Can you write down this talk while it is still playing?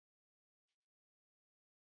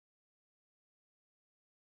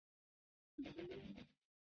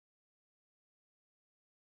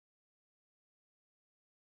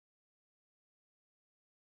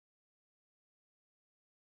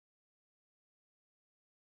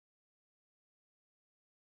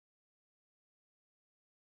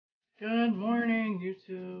Good morning,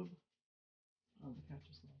 YouTube. Oh, the cat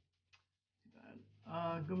just left. Too bad.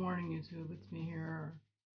 Good morning, YouTube. It's me here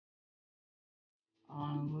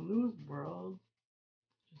on Lulu's World.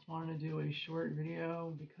 Just wanted to do a short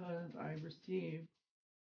video because I received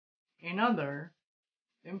another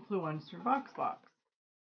Influencer VoxBox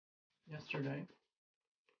yesterday.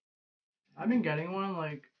 I've been getting one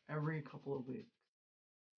like every couple of weeks,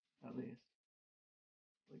 at least.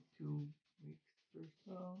 Like 2 weeks or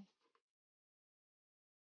so.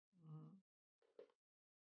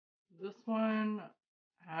 This one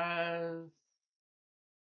has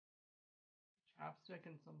chapstick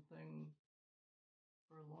and something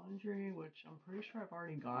for laundry, which I'm pretty sure I've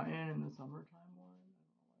already gotten in the summertime one. I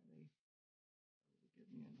don't know why they give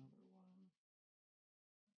me another one.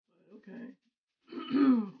 But okay.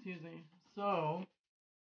 Excuse me. So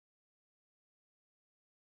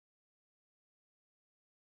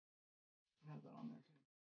I have that on there too.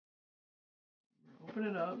 Open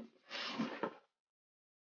it up,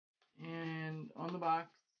 and on the box,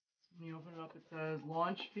 when you open it up, it says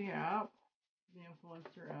launch the app, the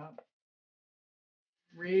Influencer app.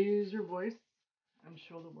 Raise your voice and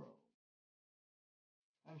show the world.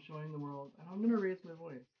 I'm showing the world, and I'm gonna raise my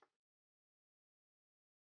voice.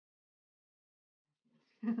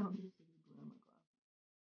 I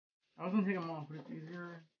was gonna take them off, but it's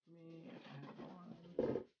easier for me if I have them on.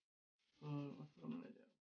 So that's what I'm gonna do.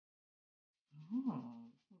 Oh,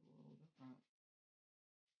 this is a little different.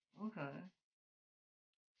 Okay.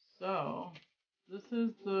 So this is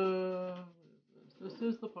the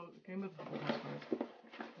post. It came with a couple postcards.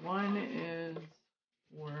 One is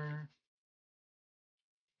for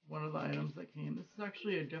one of the items that came. This is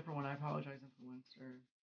actually a different one. I apologize, Influencer.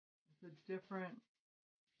 It's a different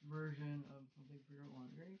version of something for your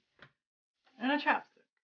laundry. And a chapstick.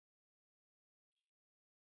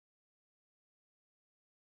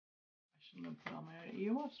 I shouldn't have put on my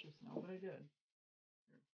EOS just now, but I did. Here.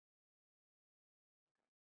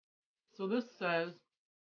 So this says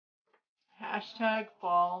hashtag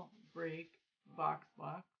fall break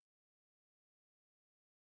VoxBox.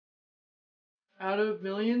 Out of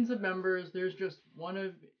millions of members, there's just one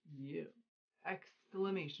of you!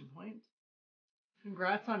 Exclamation point.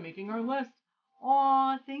 Congrats on making our list.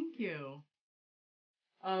 Aw, thank you.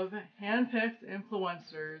 Of handpicked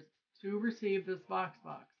influencers to receive this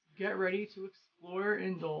VoxBox. Get ready to explore,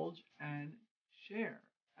 indulge, and share!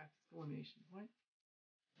 Exclamation point.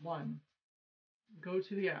 1. Go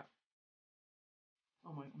to the app.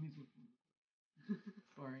 Oh my, I'm using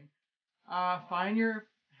sorry. Find your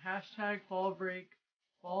hashtag fall break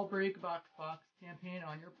VoxBox campaign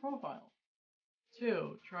on your profile.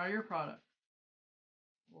 2. Try your product.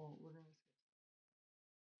 Well, we're gonna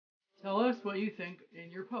tell us what you think in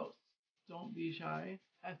your posts. Don't be shy!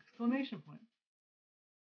 Exclamation point.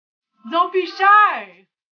 Don't be shy!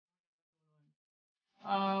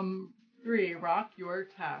 3. Rock your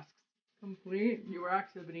tasks. Complete your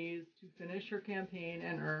activities to finish your campaign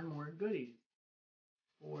and earn more goodies.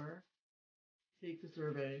 4. Take the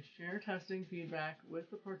survey. Share testing feedback with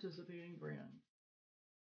the participating brand.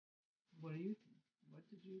 What do you think? What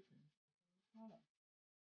did you think?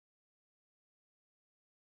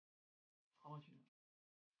 I'll let you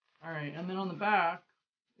know. Alright, and then on the back,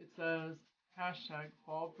 it says hashtag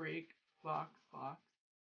fall break VoxBox.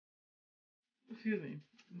 Excuse me.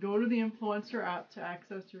 Go to the Influencer app to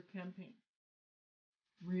access your campaign.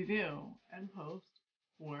 Review and post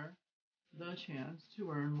for the chance to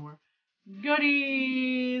earn more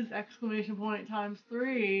goodies! Exclamation point times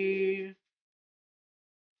 3.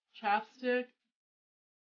 Chapstick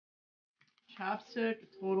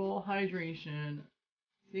total hydration,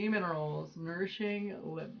 sea minerals, nourishing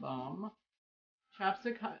lip balm.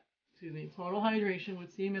 Chapstick total hydration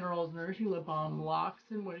with sea minerals, nourishing lip balm, locks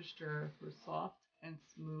and moisture for soft and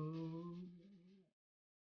smooth.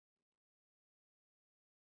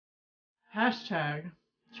 Hashtag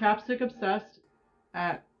chapstick obsessed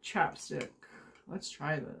at chapstick. Let's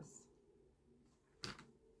try this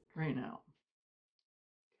right now.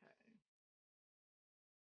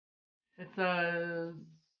 Okay. It says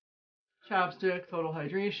chapstick total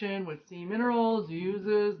hydration with sea minerals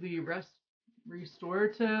uses the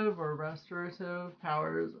restorative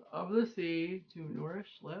powers of the sea to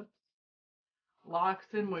nourish lips.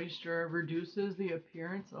 Locks in moisture, reduces the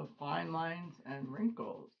appearance of fine lines and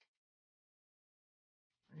wrinkles.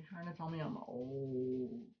 Are you trying to tell me I'm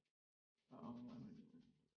old? Oh,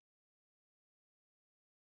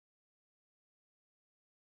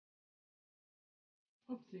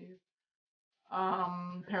 Oopsies.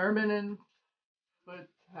 Paraben and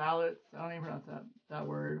phthalates. I don't even pronounce that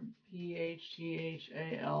word. PHTHALATES.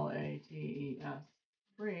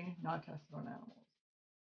 Free, not tested on animals.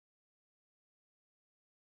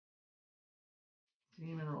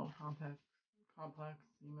 Sea mineral complex,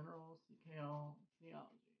 sea minerals, sea kale, sea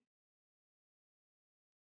algae.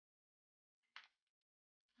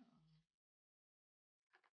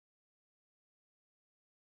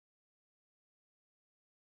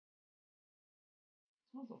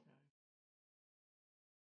 Smells okay.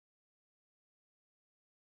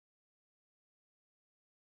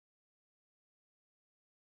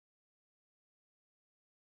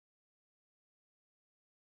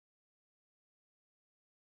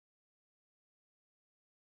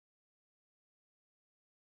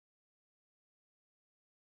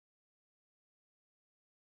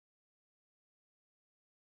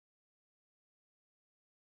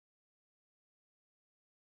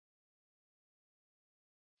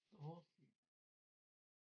 The whole sea.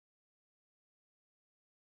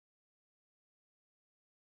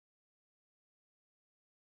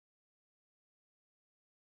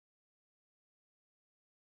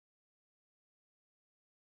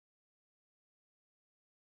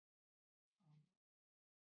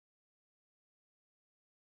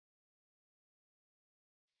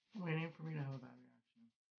 Waiting for me to have a bad reaction.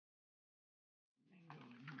 Mango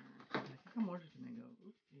in here. I think I'm allergic to mango.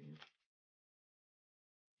 Oopsies.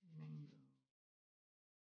 Mango.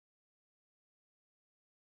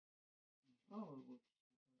 Oh, it looks.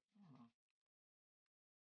 I don't know.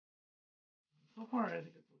 So far, I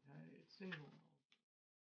think it's okay. It stings a little.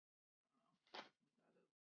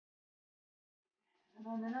 And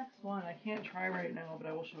then the next one, I can't try right now, but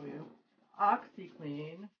I will show you.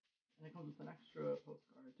 OxiClean, and it comes with an extra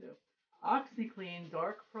postcard too. OxiClean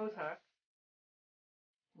Dark Protect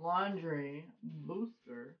Laundry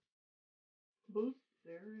Booster. Boost,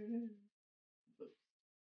 there it is. Boost.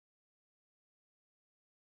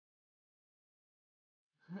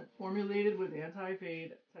 Formulated with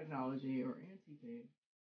anti-fade technology or anti-fade.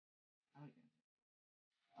 I like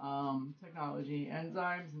technology,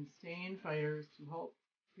 enzymes, and stain fighters to help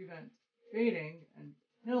prevent fading and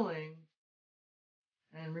pilling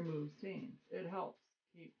and remove stains. It helps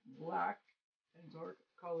keep black and dark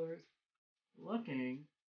colors looking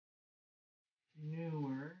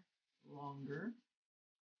newer, longer.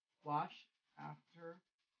 Wash after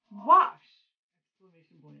wash!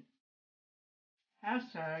 Exclamation point.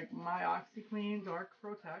 Hashtag my OxiClean Dark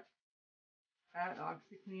Protect at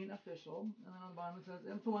OxiClean Official. And then on the bottom it says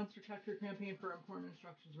Influenster check your campaign for important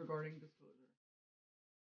instructions regarding disclosure.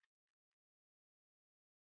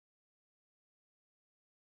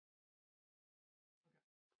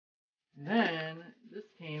 Then this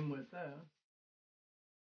came with this,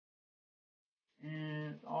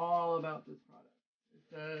 and it's all about this product. It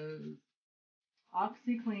says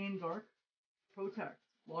OxiClean Dark Protect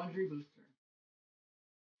Laundry Booster.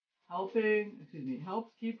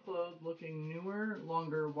 Helps keep clothes looking newer,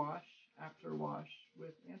 longer wash after wash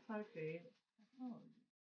with anti-fade technology.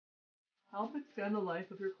 Help extend the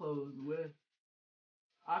life of your clothes with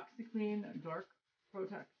OxiClean Dark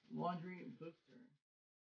Protect Laundry Booster.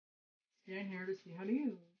 Scan here to see how to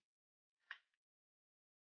use.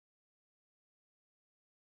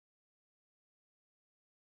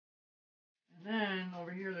 And then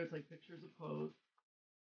over here, there's like pictures of clothes.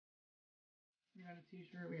 We got a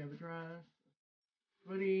t-shirt, we have a dress,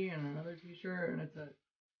 hoodie, and another t-shirt, and it says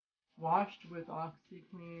washed with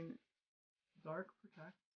OxiClean Dark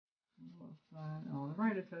Protect on the left side, and on the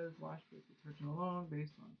right it says washed with detergent alone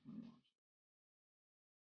based on 20 wash.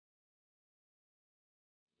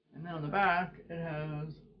 And then on the back it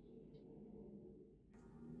has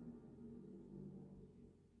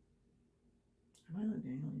I might let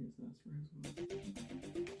Daniel use this for his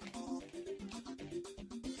one.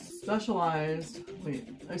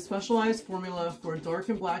 A specialized formula for dark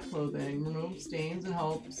and black clothing, removes stains and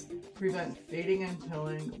helps prevent fading and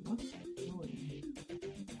pilling. What's pilling?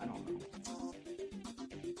 I don't know.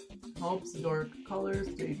 Helps dark colors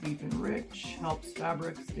stay deep and rich. Helps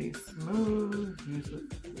fabric stay smooth. Use with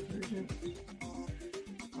detergent.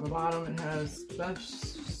 On the bottom it has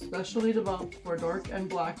specially developed for dark and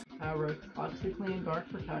black fabric. OxiClean Dark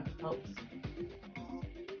Protect helps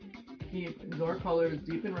keep dark colors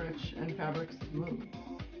deep and rich and fabrics smooth.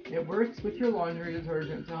 It works with your laundry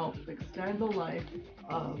detergent to help extend the life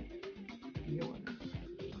of your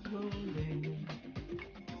clothing.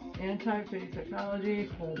 Anti-fade technology,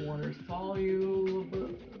 cold water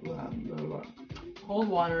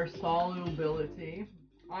solubility,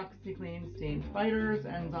 OxiClean stain fighters,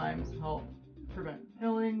 enzymes help prevent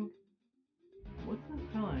pilling. What's this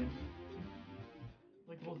feeling?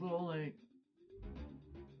 Like those little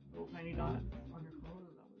tiny dots on your clothes,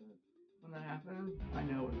 is that what it is? When that happens, I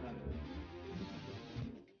know what that is.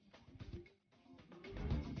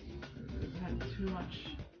 It's had too much,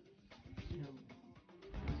 you know,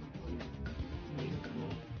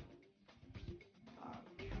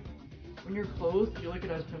 when your clothes feel like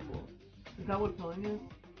it has pimples. Is that what filling is?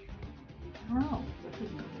 I don't know. That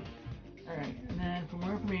could be it. Alright, and then for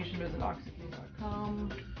more information, visit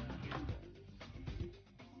OxiClean.com.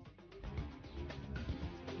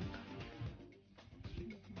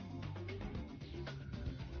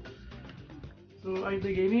 So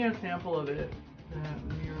they gave me a sample of it that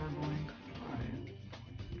we are going to try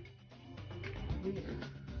later.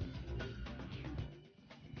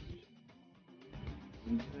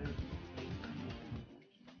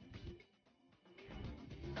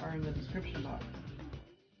 Are in the description box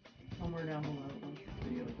somewhere down below once this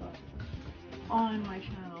video is up on my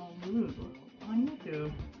channel, Lulu's World, on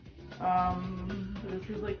YouTube. This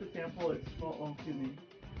is like the sample. It's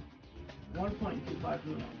 1.25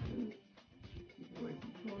 fluid ounces. Keep it away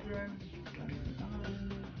from children.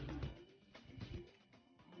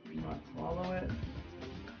 Do not swallow it.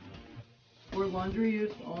 For laundry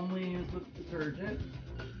use, only use with detergent.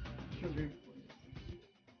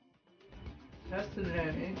 Tested in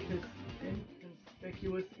an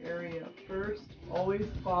inconspicuous area first. Always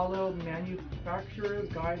follow manufacturer's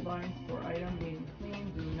guidelines for item being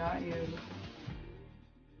clean. Do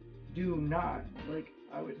not, like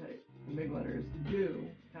I would type in big letters, do,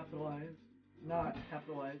 capitalize, not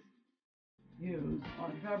capitalize, use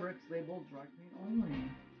on fabrics labeled dry clean only.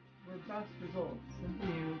 For best results,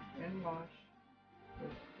 simply use and wash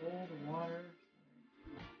with cold water.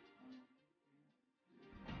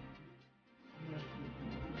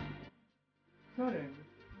 Coating.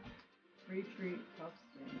 Pre-treat tough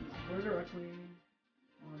stains. Pour directly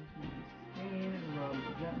onto the stain and rub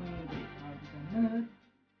gently, wait 5 to 10 minutes.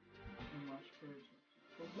 And wash first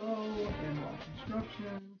below and wash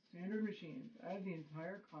instructions. Standard machines. Add the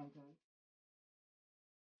entire contents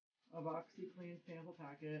of OxiClean sample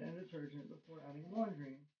packet and detergent before adding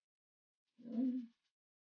laundry. Really?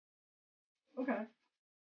 Okay.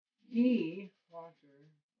 Washer.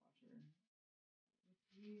 What's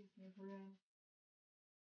E stand for again?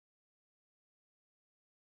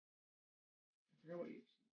 I forget what H.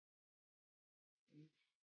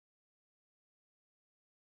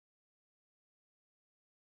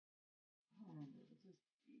 I don't remember. This is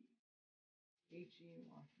HE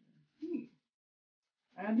washer.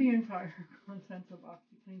 Add the entire contents of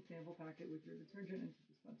OxiClean sample packet with your detergent into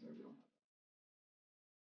dispenser. We don't have that.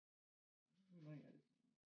 We might add it.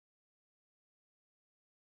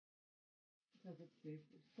 It says it's safe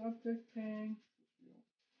for septic tanks, which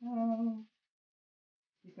we don't have.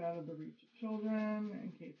 Keep out of the reach of children.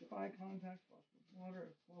 In case of eye contact, wash with water.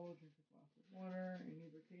 If swallowed, drink a glass of water. In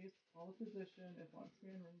either case, call a physician. If on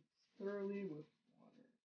skin, rinse thoroughly with water.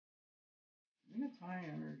 I think it's high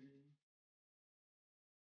energy.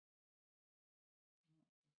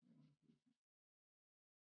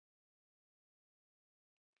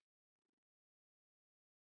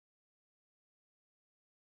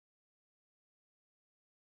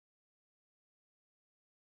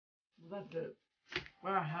 Well, that's it.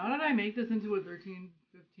 Wow, how did I make this into a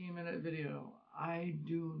 15-minute video? I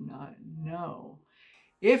do not know.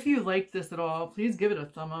 If you liked this at all, please give it a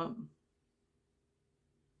thumb up.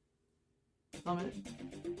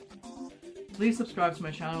 Please subscribe to my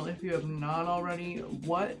channel if you have not already.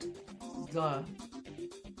 What the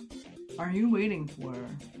are you waiting for?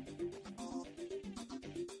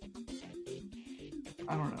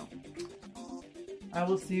 I don't know. I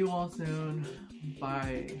will see you all soon.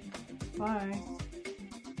 Bye. Bye.